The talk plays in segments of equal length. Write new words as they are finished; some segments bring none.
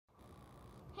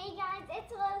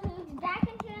it's Little Hoogs back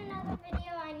into another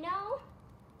video. I know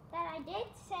that I did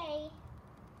say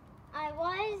I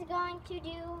was going to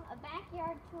do a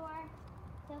backyard tour,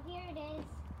 so here it is.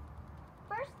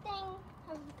 First thing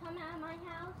as you come out of my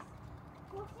house,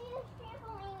 you'll see this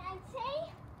trampoline. I'd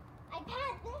say I've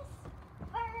had this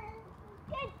for a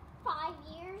good 5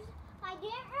 years. I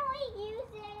didn't really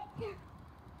use it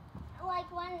like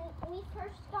when we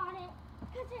first got it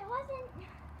because it wasn't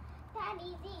that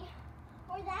easy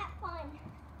or that fun.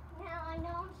 Now I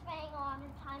know I'm spending a lot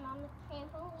of time on the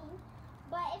trampoline,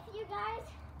 but if you guys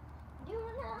do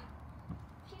a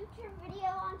future video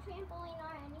on trampoline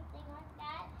or anything like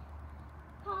that,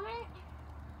 comment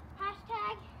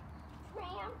hashtag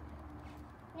tramp.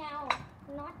 Now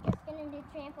I'm not just gonna do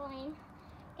trampoline,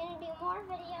 gonna do more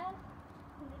videos,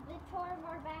 the tour of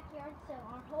our backyard, so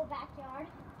our whole backyard.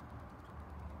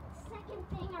 Second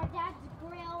thing, our dad's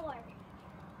grill, or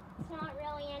it's not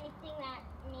really anything that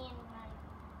me and my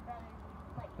brother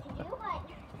like to do, but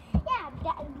yeah,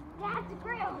 dad's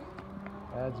grill.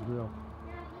 Dad's grill.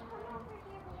 Now you come over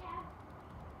here, we have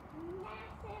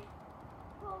massive,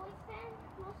 well, we spend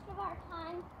most of our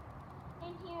time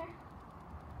in here.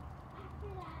 After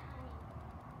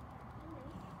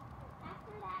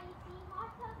that, you see hot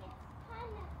tub. It's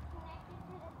kind of connected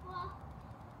to the pool.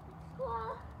 It's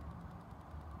cool.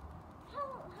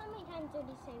 How many times did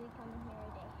he say we come in here a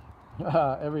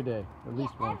day? Every day, at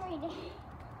least once. Every day.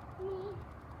 Me,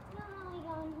 don't only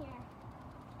go in here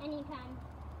anytime,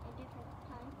 a different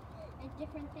time, a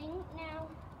different thing. Now,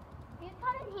 if you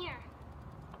come in here,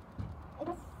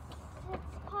 it's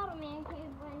called a man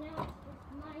cave, but now it's just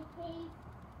my cave.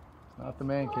 It's not the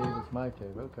man cave, it's my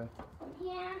cave. Okay.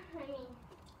 Yeah, I mean,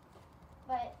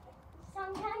 but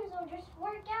sometimes we'll just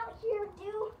work out here,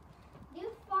 do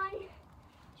fun,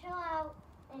 chill out,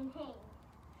 and hang.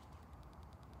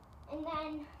 And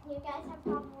then you guys have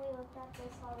probably looked at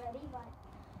this already, but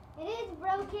it is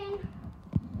broken.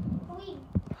 We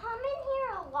come in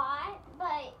here a lot,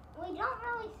 but we don't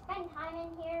really spend time in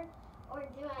here or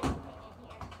do anything in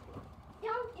here.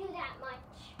 Don't do that much.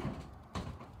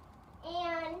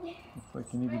 And looks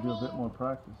like you need to do a bit more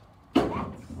practice.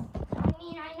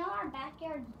 I know our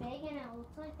backyard's big and it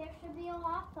looks like there should be a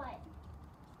lot, but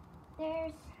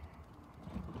there's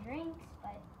drinks,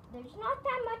 but there's not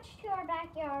that much to our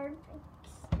backyard.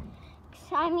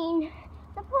 I mean,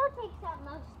 the pool takes up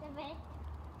most of it.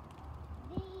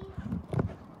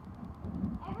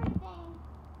 Everything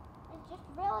is just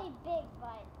really big,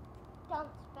 but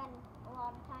don't spend a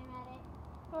lot of time at it.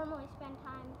 Normally spend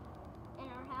time in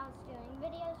our house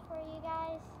doing videos for you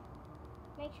guys.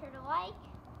 Make sure to like,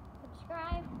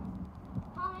 subscribe,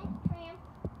 comment, tramp.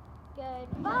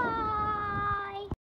 Goodbye.